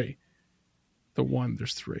 there's 3.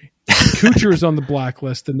 Kuchar is on the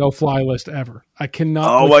blacklist, the no-fly list ever. I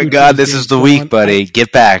cannot. Oh my God, this is the week, buddy.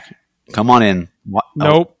 Get back. Come on in.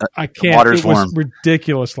 Nope, I can't. Water's warm. Was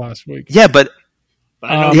ridiculous last week. Yeah, but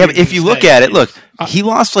if you look at it, look, he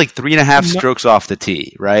lost like 3.5 strokes off the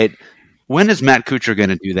tee, right? When is Matt Kuchar going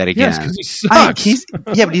to do that again? Yes, because he sucks.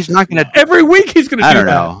 But he's not going to. Every week he's going to do that. I don't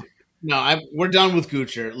know. No, we're done with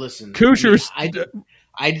Kuchar. Listen, Kuchar's.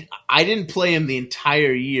 I didn't play him the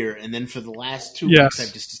entire year, and then for the last 2 weeks,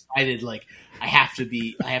 I've just decided I have to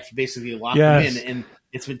basically lock him in, and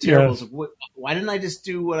it's been terrible. So why didn't I just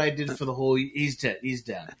do what I did for the whole? He's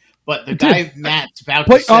done. But the guy Matt's about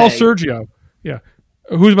to say, Sergio. Yeah,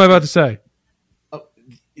 who's am I about to say?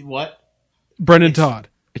 What? Brendan Todd.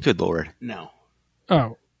 Good Lord, no.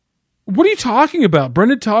 Oh, what are you talking about?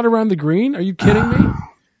 Brendan Todd around the green? Are you kidding me?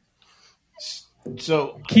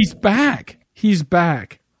 So he's back. He's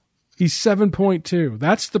back. He's 7.2.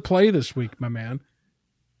 That's the play this week, my man.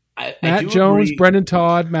 Matt Jones, agree. Brendan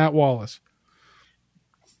Todd, Matt Wallace.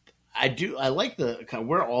 I like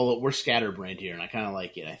we're scatterbrained here, and I kind of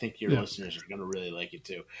like it. I think your listeners are going to really like it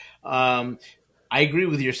too. I agree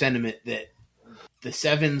with your sentiment that the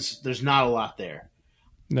 7s, there's not a lot there.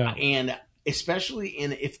 No, and especially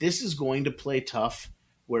if this is going to play tough,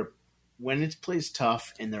 where when it plays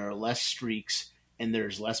tough and there are less streaks and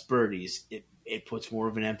there's less birdies, it puts more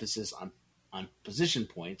of an emphasis on position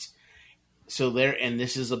points. So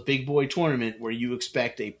this is a big boy tournament where you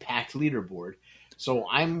expect a packed leaderboard. So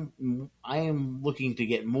I am looking to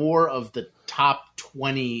get more of the top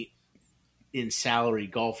 20 in salary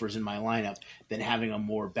golfers in my lineup than having a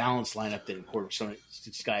more balanced lineup that incorporates some of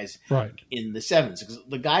these guys in the 7s. Because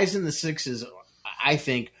the guys in the 6s, I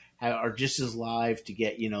think, are just as live to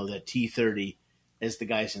get the T30 as the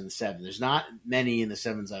guys in the 7. There's not many in the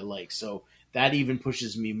 7s I like, so that even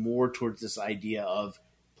pushes me more towards this idea of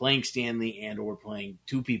playing Stanley and or playing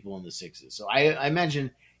 2 people in the 6s. So I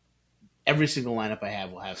imagine every single lineup I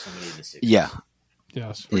have will have somebody in the 6s. Yeah.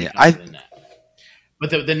 Yes. Yeah. But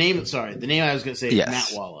the name I was going to say is Matt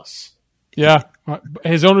Wallace. Yeah.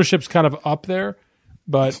 His ownership's kind of up there,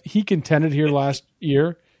 but he contended here last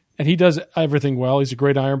year, and he does everything well. He's a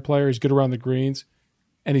great iron player. He's good around the greens,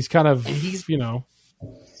 and he's kind of, And he's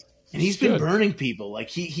been burning people. Like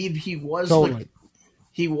he was totally.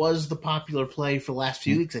 He was the popular play for the last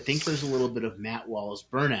few weeks. I think there's a little bit of Matt Wallace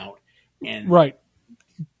burnout. And right.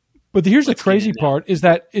 But here's the crazy part is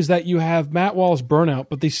that you have Matt Wallace burnout,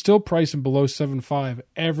 but they still price him below 7.5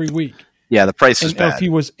 every week. Yeah, the price is bad. If he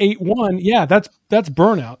was 8.1, that's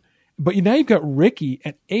burnout. But now you've got Ricky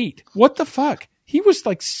at 8. What the fuck? He was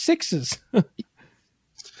like 6s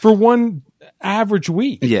for one average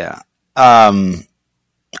week. Yeah.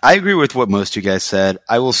 I agree with what most of you guys said.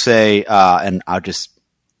 I will say, and I guess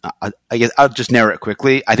I'll just narrow it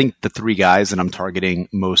quickly. I think the three guys that I'm targeting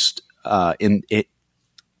most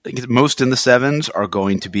most in the sevens are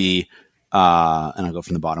going to be, and I'll go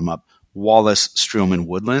from the bottom up: Wallace, Strome, and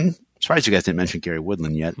Woodland. Surprised you guys didn't mention Gary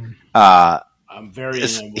Woodland yet. I'm very.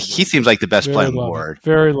 He seems like the best play on the board.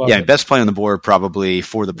 Very low. Yeah, best play on the board probably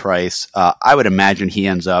for the price. I would imagine he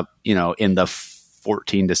ends up, in the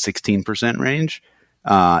 14 to 16% range,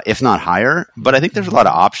 if not higher. But I think there's a lot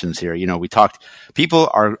of options here. We talked. People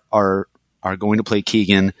are going to play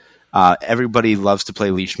Keegan. Everybody loves to play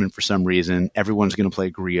Leishman for some reason. Everyone's going to play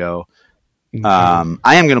Griot.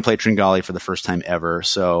 I am going to play Tringali for the first time ever,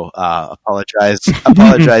 so apologize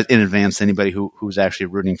in advance to anybody who's actually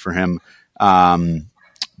rooting for him,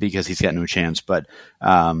 because he's got no chance. But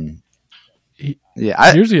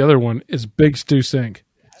here's the other one: is Big Stu Cink.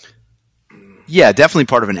 Yeah, definitely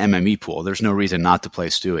part of an MME pool. There's no reason not to play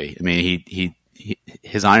Stewie. I mean,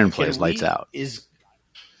 his iron play is lights out.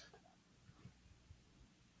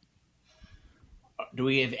 Do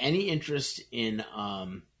we have any interest in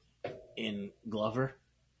Glover?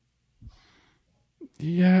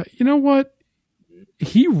 Yeah, you know what?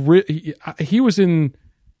 He was in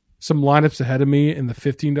some lineups ahead of me in the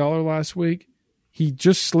 $15 last week. He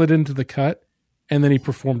just slid into the cut, and then he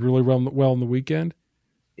performed really well in the weekend.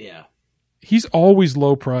 Yeah. He's always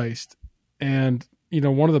low priced, and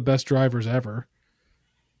one of the best drivers ever.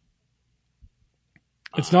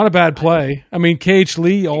 It's not a bad play. I mean, KH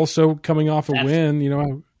Lee also coming off a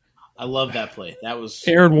win. I love that play. That was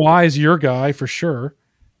Aaron Wise, your guy for sure.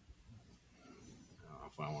 I don't know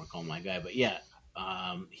if I want to call him my guy, but yeah,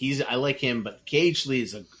 I like him. But KH Lee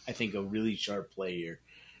is I think a really sharp play here.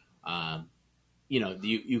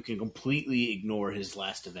 You can completely ignore his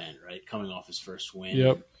last event, right? Coming off his first win.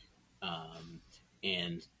 Yep.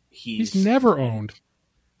 And he's never owned.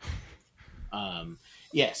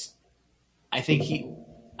 Yes, I think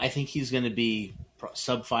he's going to be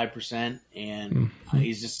sub 5%, and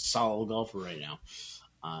he's just a solid golfer right now.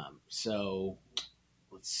 So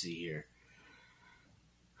let's see here.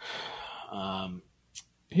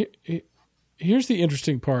 Here's the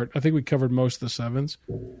interesting part. I think we covered most of the sevens.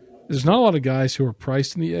 There's not a lot of guys who are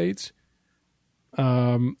priced in the eights.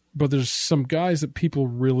 But there's some guys that people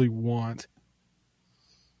really want.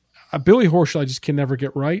 Billy Horschel, I just can never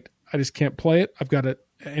get right. I just can't play it. I've got it.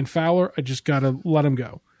 And Fowler, I just got to let him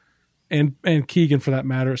go. And Keegan, for that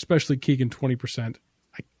matter, especially Keegan, 20%.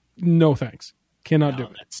 No thanks. Cannot do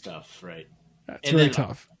it. That stuff, right? That's very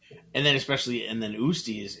tough. And then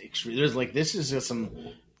Usti is extreme. This is just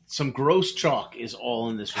some gross chalk is all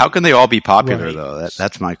in this. How can they all be popular though?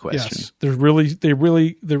 That's my question. Yes,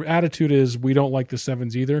 their attitude is we don't like the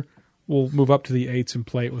sevens either. We'll move up to the eights and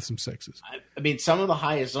play it with some sixes. I mean, some of the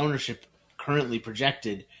highest ownership currently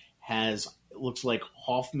projected looks like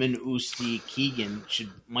Hoffman, Usti, Keegan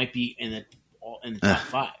might be in the top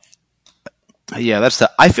five. Yeah,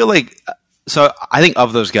 I feel like. So I think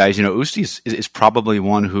of those guys, Usti is probably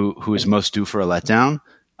one who is most due for a letdown.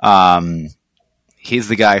 He's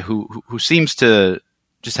the guy who seems to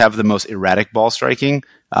just have the most erratic ball striking,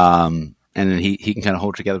 and then he can kind of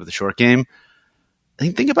hold together with the short game. I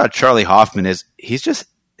think about Charlie Hoffman is he's just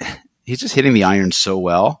hitting the iron so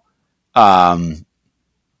well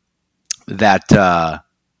that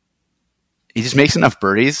he just makes enough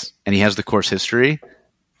birdies, and he has the course history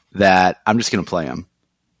that I'm just going to play him.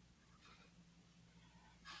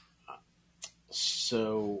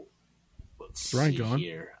 So let's see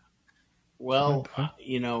here. Well, we're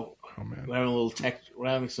having a little tech. We're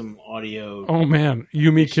having some audio. Oh man,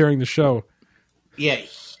 me carrying the show. Yeah,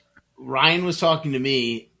 Ryan was talking to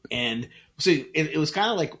me, and so it was kind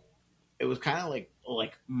of like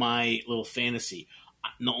my little fantasy.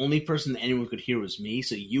 The only person that anyone could hear was me.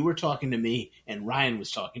 So you were talking to me, and Ryan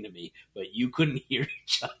was talking to me, but you couldn't hear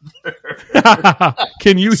each other.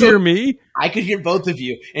 Can you hear me? I could hear both of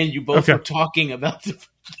you, and you both were talking about different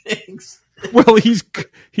things. Well, he's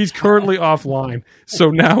currently offline, so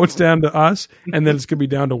now it's down to us, and then it's going to be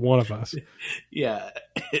down to one of us. Yeah.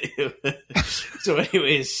 So,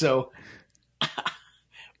 anyways, so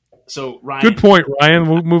Ryan. Good point, Ryan.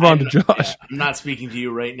 We'll move on to Josh. Yeah, I'm not speaking to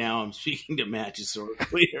you right now. I'm speaking to Matt, just so we're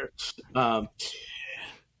clear.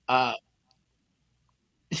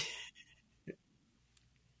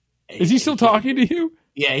 Is he still talking to you?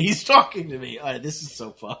 Yeah, he's talking to me. All right, this is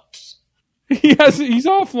so fucked. He's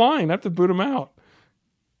offline. I have to boot him out.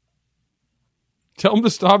 Tell him to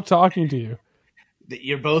stop talking to you.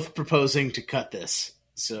 You're both proposing to cut this.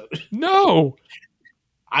 So no.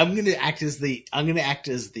 I'm gonna act as the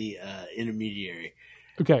intermediary.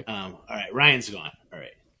 Okay. All right. Ryan's gone. All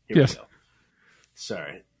right. Here yes. we go.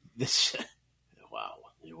 Sorry. This. Wow,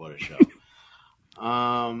 what a show.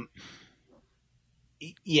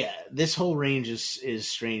 Yeah, this whole range is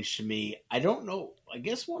strange to me. I don't know. I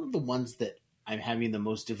guess one of the ones that I'm having the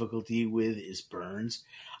most difficulty with is Burns.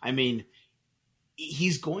 I mean,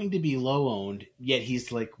 he's going to be low owned, yet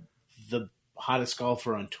he's like the hottest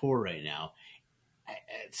golfer on tour right now.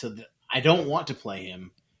 So I don't want to play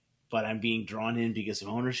him, but I'm being drawn in because of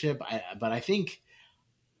ownership. But I think,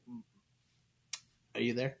 are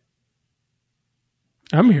you there?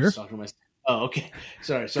 I'm here. Oh, okay.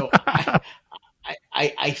 Sorry. So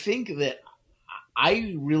I think that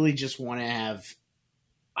I really just want to have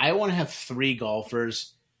 3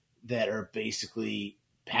 golfers that are basically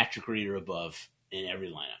Patrick Reed or above in every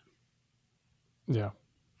lineup. Yeah.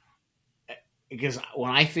 Because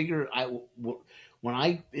when I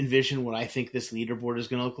envision what I think this leaderboard is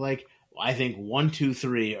going to look like, I think 1, 2,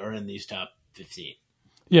 3 are in these top 15.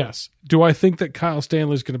 Yes. Do I think that Kyle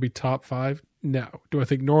Stanley is going to be top 5? No. Do I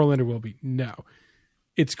think Norlander will be? No.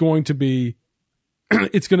 It's going to be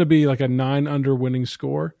like a 9 under winning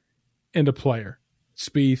score and a player.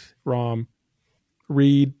 Spieth, Rahm,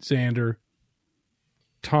 Reed, Xander,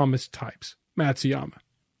 Thomas types, Matsuyama.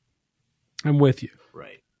 I'm with you.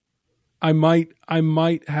 Right. I might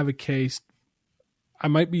have a case. I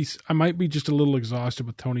might be just a little exhausted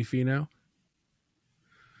with Tony Finau,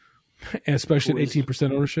 especially at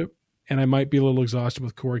 18% ownership, and I might be a little exhausted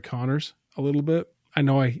with Corey Connors a little bit. I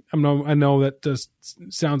know that just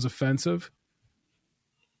sounds offensive,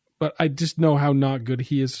 but I just know how not good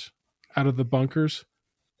he is out of the bunkers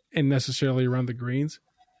and necessarily around the greens.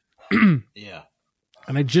 Yeah.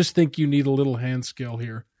 And I just think you need a little hand skill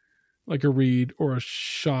here, like a Reed or a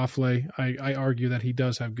Schauffele. I argue that he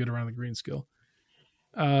does have good around the green skill.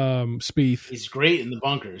 Spieth. He's great in the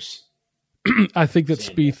bunkers. I think that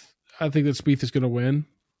Spieth is going to win.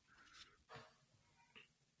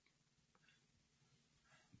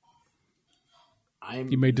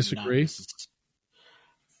 You may disagree.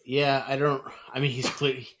 Yeah, I don't. I mean,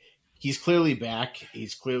 he's clearly back.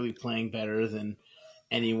 He's clearly playing better than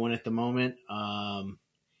anyone at the moment. I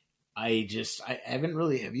haven't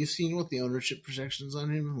really. Have you seen what the ownership projections on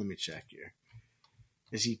him? Let me check here.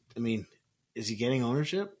 Is he getting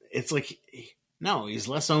ownership? It's like no, he's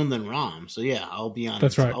less owned than Rahm. So yeah, I'll be on.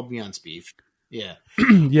 That's right. I'll be on Spieth. Yeah.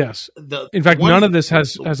 Yes. In fact, none of this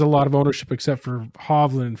has a lot of ownership except for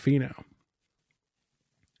Hovland and Finau,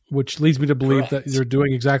 which leads me to believe that they're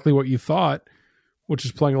doing exactly what you thought, which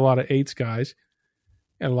is playing a lot of 8s guys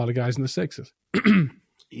and a lot of guys in the 6s.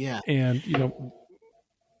 Yeah. And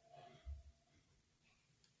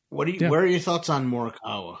where are your thoughts on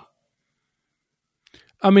Morikawa?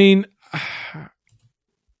 I mean,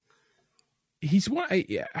 he's one.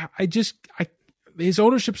 His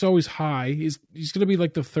ownership's always high. He's going to be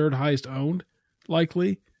like the 3rd highest owned,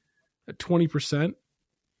 likely at 20%.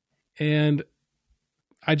 And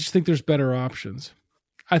I just think there's better options.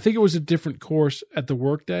 I think it was a different course at the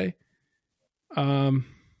workday. I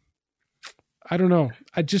don't know.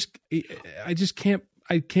 I just can't.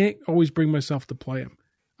 I can't always bring myself to play him.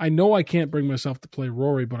 I know I can't bring myself to play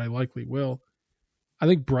Rory, but I likely will. I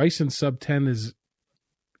think Bryson sub 10 is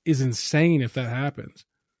insane if that happens.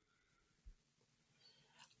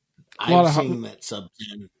 I'm seeing that sub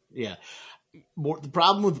 10. Yeah. The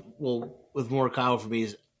problem with Morikawa for me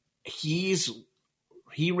is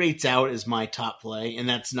he rates out as my top play, and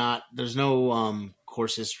there's no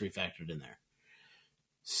course history factored in there.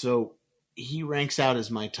 So he ranks out as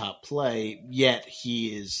my top play, yet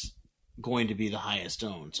he is going to be the highest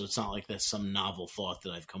owned. So it's not like that's some novel thought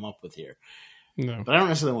that I've come up with here. No. But I don't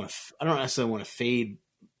necessarily want to fade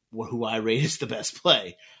who I rate as the best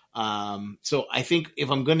play. So I think if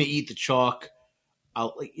I'm going to eat the chalk,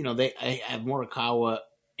 I have Morikawa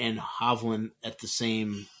and Hovland at the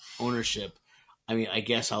same ownership. I mean, I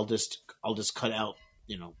guess I'll just cut out,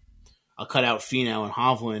 I'll cut out Finau and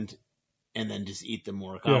Hovland, and then just eat the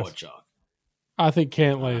Morikawa chalk. I think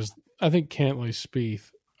Cantlay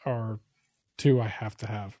Spieth are 2 I have to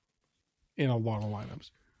have in a lot of lineups.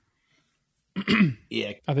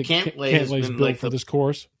 Yeah, I think Cantlay's built for this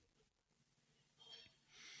course.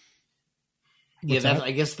 What's that?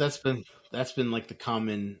 I guess that's been like the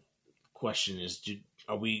common question is,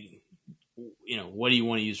 are we, what do you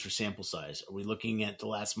want to use for sample size? Are we looking at the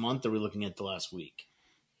last month? Or are we looking at the last week?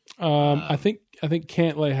 I think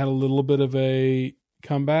Cantlay had a little bit of a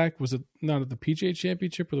comeback. Was it not at the PGA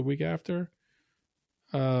Championship or the week after?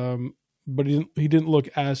 But he didn't look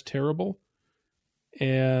as terrible.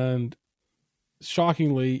 And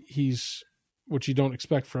shockingly, he's, which you don't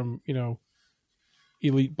expect from,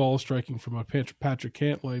 elite ball striking from a Patrick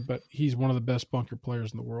Cantlay, but he's one of the best bunker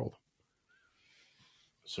players in the world.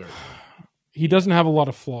 Sir. He doesn't have a lot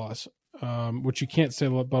of flaws, which you can't say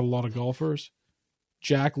about a lot of golfers.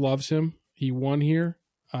 Jack loves him. He won here.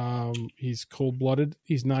 He's cold-blooded.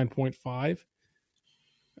 He's 9.5.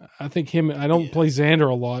 I think him. I don't play Xander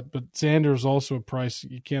a lot, but Xander is also a price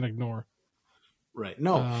you can't ignore. Right.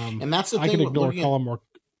 No, and that's the thing. I can ignore Colin Moore.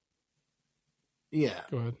 Yeah.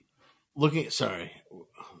 Go ahead. Sorry.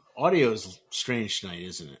 Audio is strange tonight,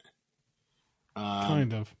 isn't it?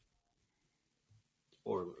 Kind of.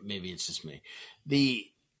 Or maybe it's just me.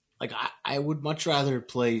 I would much rather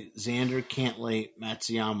play Xander, Cantlay,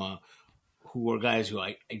 Matsuyama, who are guys who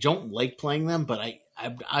I don't like playing them, but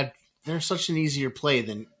I they're such an easier play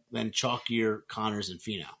than chalkier Connors and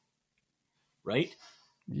Finau. Right?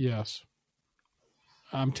 Yes.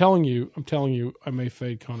 I'm telling you, I may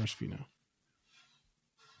fade Connors Finau.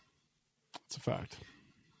 It's a fact.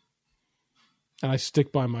 And I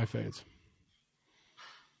stick by my fades.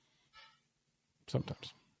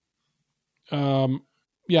 Sometimes. I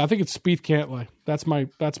think it's Spieth Cantlay. That's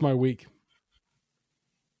my week.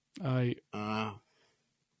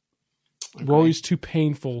 Rory's too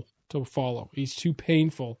painful to follow. He's too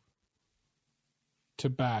painful to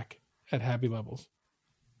back at happy levels.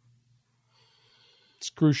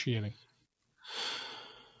 Excruciating.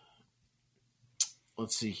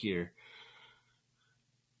 Let's see here.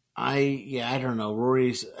 I don't know.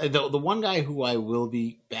 Rory's the one guy who I will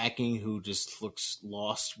be backing who just looks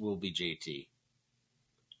lost will be JT.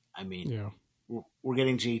 I mean, we're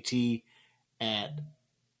getting JT at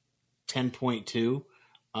 10.2,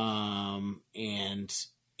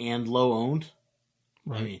 and low owned.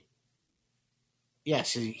 Right. I mean,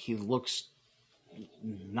 yes, he looks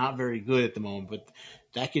not very good at the moment, but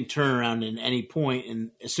that can turn around in any point.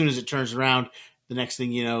 And as soon as it turns around, the next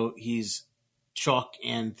thing you know, he's chalk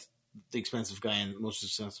and the most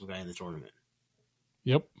expensive guy in the tournament.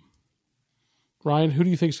 Yep. Ryan, who do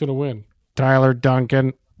you think is going to win? Tyler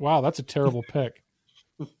Duncan. Wow, that's a terrible pick.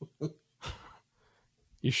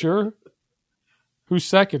 You sure? Who's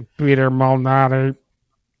second? Peter Malnati.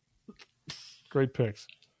 Great picks.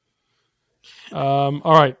 All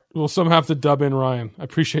right. We'll somehow have to dub in Ryan. I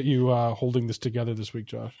appreciate you holding this together this week,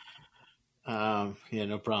 Josh. No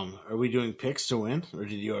problem. Are we doing picks to win, or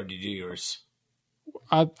did you already do yours?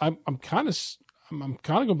 I'm kind of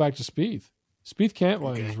going back to Spieth. Spieth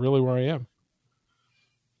Cantlay is really where I am.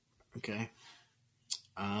 Okay.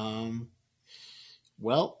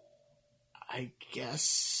 Well, I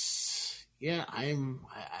guess I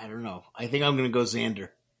don't know. I think I'm going to go Xander.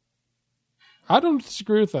 I don't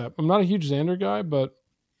disagree with that. I'm not a huge Xander guy, but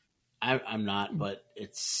I'm not. But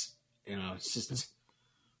it's it's just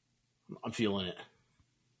I'm feeling it.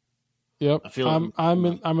 Yep,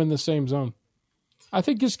 I'm in the same zone. I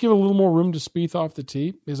think just give a little more room to Spieth off the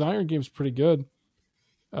tee. His iron game's pretty good.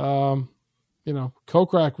 Kokrak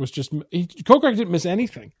Kokrak didn't miss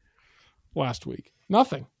anything last week.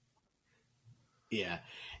 Nothing. Yeah,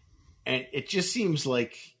 and it just seems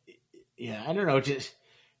like, I don't know, just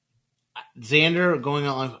Xander going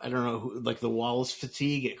on. I don't know, like the Wallace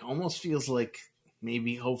fatigue. It almost feels like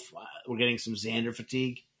maybe we're getting some Xander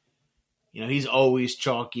fatigue. He's always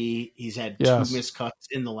chalky. He's had 2 missed cuts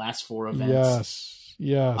in the last 4 events.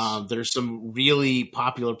 Yes. There's some really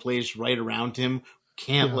popular players right around him.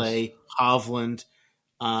 Cantlay, Hovland,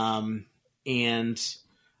 and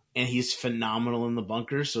he's phenomenal in the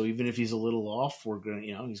bunker. So even if he's a little off, we're gonna,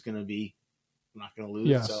 he's gonna be not gonna lose.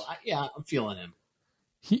 Yes. So I'm feeling him.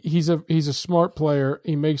 He's a smart player.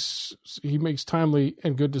 He makes timely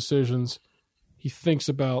and good decisions. He thinks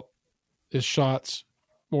about his shots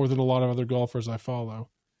more than a lot of other golfers I follow,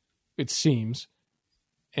 it seems.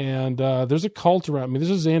 And there's a cult around me.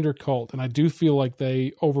 There's a Xander cult, and I do feel like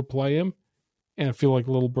they overplay him and I feel like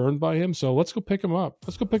a little burned by him. So let's go pick him up.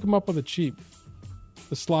 Let's go pick him up on the cheap.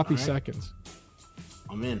 The sloppy seconds.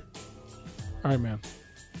 I'm in. All right, man.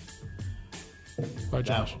 Bye,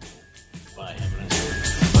 Josh. Bye. Have a nice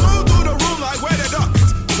day. Move through the room like where the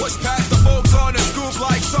duckets. Push past the folks on the scoop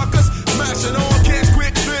like suckers. Smashing on kids,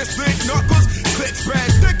 quick fist, big knuckles. Click spread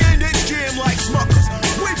thick in this jam like Smuckers.